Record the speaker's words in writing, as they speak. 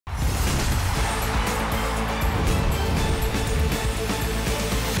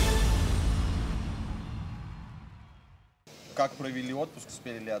как провели отпуск,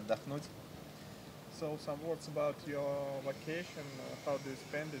 успели ли отдохнуть? So some words about your vacation. How do you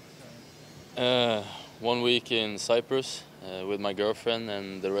spend it? 1 week in Cyprus with my girlfriend,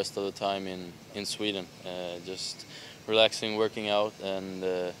 and the rest of the time in Sweden. Just relaxing, working out, and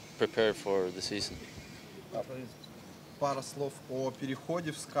prepare for the season. Да, то есть пара слов о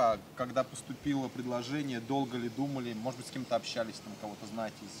переходе в СКА. Когда поступило предложение, долго ли думали, может быть, с кем-то общались, там кого-то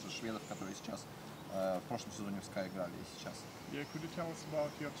знаете из шведов, которые сейчас в прошлом сезоне в СКА играли и сейчас? Yeah, could you tell us about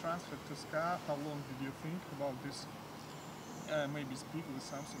your transfer to SKA? How long did you think about this? Maybe speak with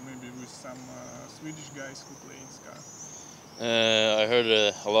something, maybe with some Swedish guys who play in SKA. I heard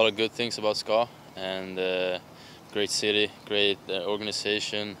a lot of good things about SKA, and great city, great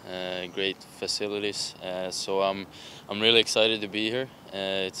organization, great facilities. So I'm really excited to be here.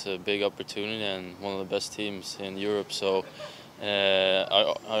 It's a big opportunity and one of the best teams in Europe. So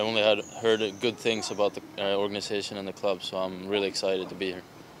I only had heard good things about the organization and the club. So I'm really excited to be here.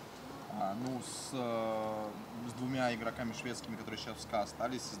 Ну, с двумя игроками шведскими, которые сейчас в СКА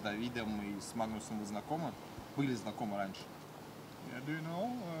остались, с Давидом и с Магнусом вы знакомы? Были знакомы раньше? Yeah, do you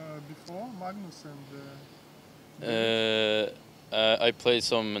know before Magnus and? I played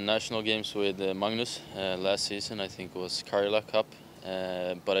some national games with Magnus last season. I think it was Karjala Cup,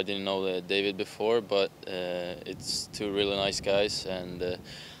 but I didn't know David before. But it's two really nice guys, and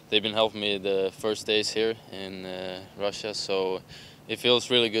they've been helping me the first days here in Russia. So it feels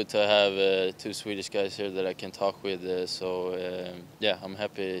really good to have two Swedish guys here that I can talk with. So yeah, I'm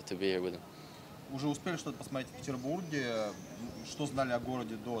happy to be here with them. Уже успели что-то посмотреть в Петербурге? Что знали о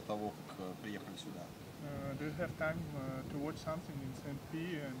городе до того, как приехали сюда? Do you have time to watch something in St.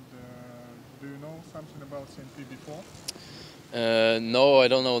 P? And do you know something about St. P before? No, I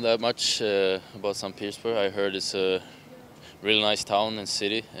don't know that much about St. Petersburg. I heard it's a really nice town and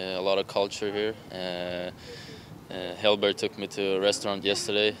city, a lot of culture here. Helberg took me to a restaurant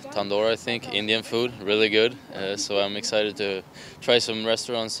yesterday, Tandoor I think, Indian food, really good. So I'm excited to try some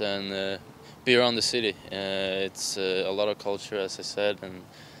restaurants and be around the city. It's a lot of culture, as I said, and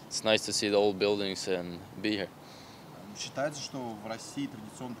it's nice to see the old buildings and be here. Считается, что в России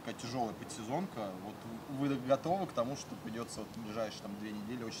традиционно такая тяжелая предсезонка. Вот вы готовы к тому, что придется в ближайшие 2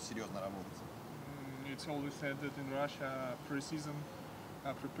 недели очень серьезно работать? It's always said that in Russia pre-season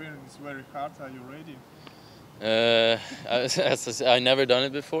preparing is very hard. Are you ready? As I said, I never done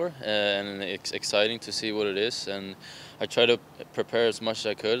it before, and it's exciting to see what it is. And I try to prepare as much as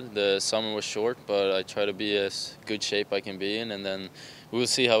I could. The summer was short, but I try to be as good shape I can be in, and then we'll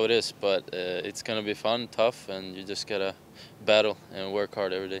see how it is. But it's gonna be fun, tough, and you just gotta battle and work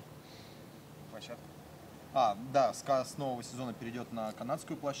hard every day. Площадка. Да, СКА с нового сезона перейдет на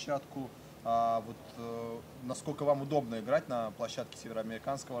канадскую площадку. Насколько вам удобно играть на площадке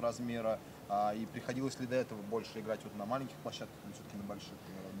североамериканского размера? И приходилось ли до этого больше играть вот на маленьких площадках или все-таки на больших,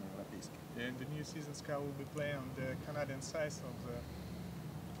 на европейских? In the new season, SKA will be playing on the Canadian side of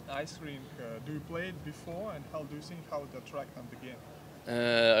the ice rink. Do you play it before, and how do you think how it attract on the game?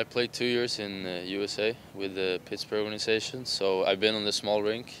 I played 2 years in USA with the Pittsburgh organization, so I've been on the small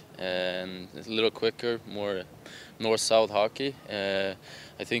rink and it's a little quicker, more north-south hockey.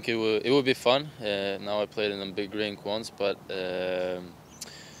 I think it will be fun. Now I played in a big rink once, but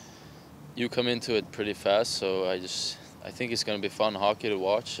you come into it pretty fast, so I think it's going to be fun hockey to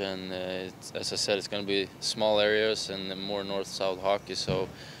watch, and as I said, it's going to be small areas and more north-south hockey, so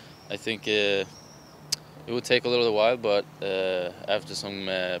I think it will take a little while, but after some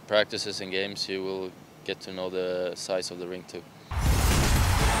practices and games, you will get to know the size of the rink too.